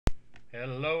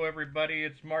Hello, everybody.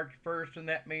 It's March 1st, and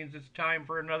that means it's time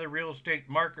for another real estate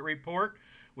market report.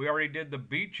 We already did the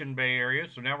beach and Bay Area,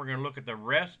 so now we're going to look at the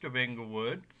rest of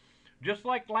Englewood. Just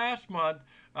like last month,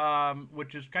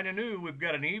 which is kind of new, we've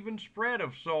got an even spread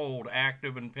of sold,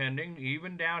 active, and pending,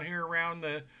 even down here around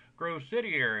the Grove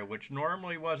City area, which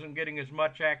normally wasn't getting as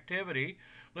much activity.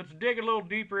 Let's dig a little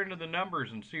deeper into the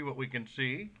numbers and see what we can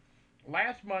see.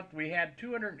 Last month we had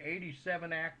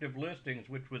 287 active listings,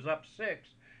 which was up 6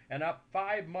 and up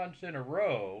 5 months in a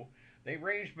row. They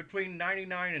ranged between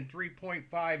 99 and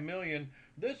 3.5 million.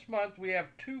 This month we have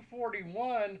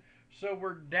 241, so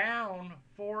we're down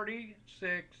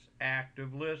 46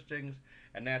 active listings,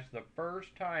 and that's the first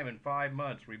time in 5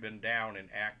 months we've been down in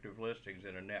active listings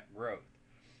in a net growth.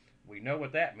 We know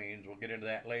what that means. We'll get into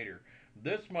that later.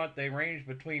 This month they ranged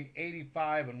between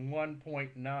 85 and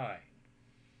 1.9.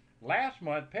 Last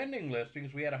month, pending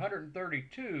listings, we had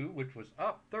 132, which was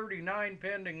up 39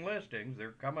 pending listings.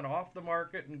 They're coming off the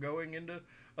market and going into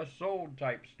a sold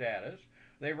type status.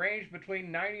 They range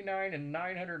between 99 and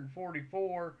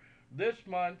 944. This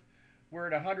month, we're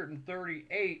at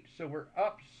 138, so we're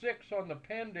up 6 on the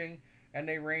pending, and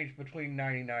they range between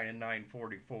 99 and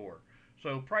 944.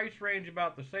 So price range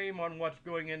about the same on what's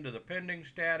going into the pending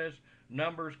status.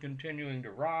 Numbers continuing to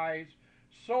rise.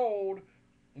 Sold,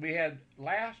 we had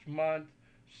last month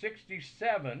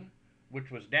 67, which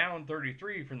was down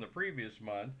 33 from the previous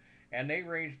month, and they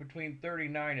range between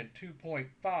 39 and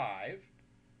 2.5.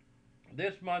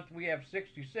 This month we have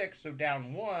 66, so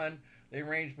down 1. They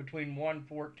range between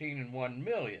 114 and 1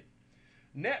 million.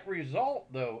 Net result,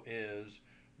 though, is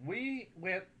we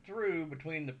went through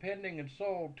between the pending and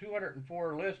sold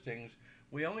 204 listings.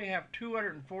 We only have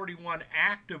 241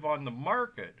 active on the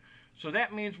market. So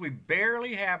that means we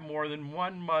barely have more than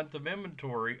 1 month of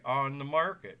inventory on the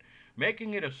market,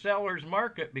 making it a seller's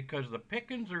market because the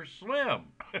pickings are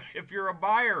slim if you're a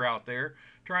buyer out there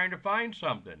trying to find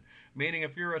something. Meaning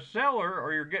if you're a seller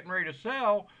or you're getting ready to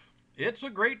sell, it's a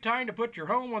great time to put your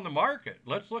home on the market.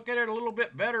 Let's look at it a little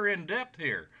bit better in depth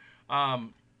here.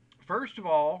 First of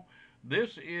all,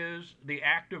 this is the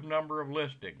active number of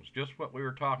listings, just what we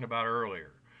were talking about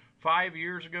earlier. 5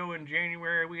 years ago in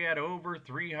January, we had over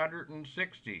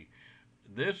 360.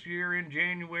 This year in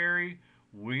January,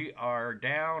 we are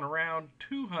down around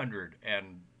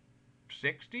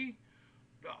 260,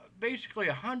 basically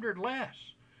 100 less.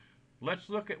 Let's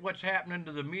look at what's happening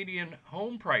to the median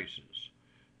home prices.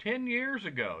 10 years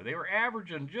ago, they were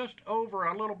averaging just over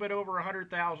a little bit over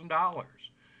 $100,000.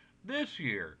 This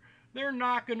year, they're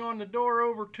knocking on the door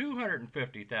over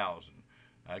 250,000.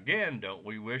 Again, don't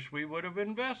we wish we would have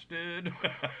invested?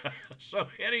 So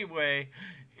anyway,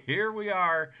 here we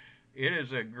are. It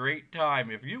is a great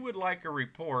time. If you would like a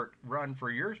report run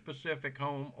for your specific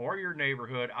home or your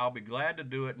neighborhood, I'll be glad to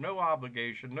do it. No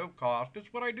obligation, no cost.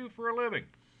 It's what I do for a living.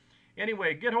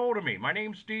 Anyway, get hold of me. My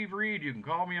name's Steve Reed. You can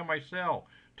call me on my cell,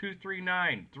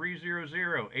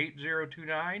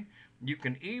 239-300-8029. You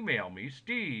can email me,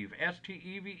 Steve,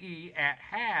 S-T-E-V-E, at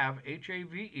have,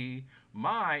 H-A-V-E,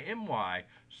 my, M-Y,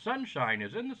 sunshine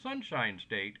is in the sunshine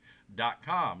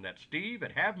state.com. That's Steve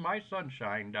at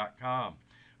havemysunshine.com.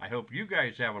 I hope you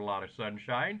guys have a lot of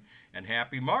sunshine, and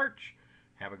happy March.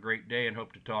 Have a great day and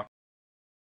hope to talk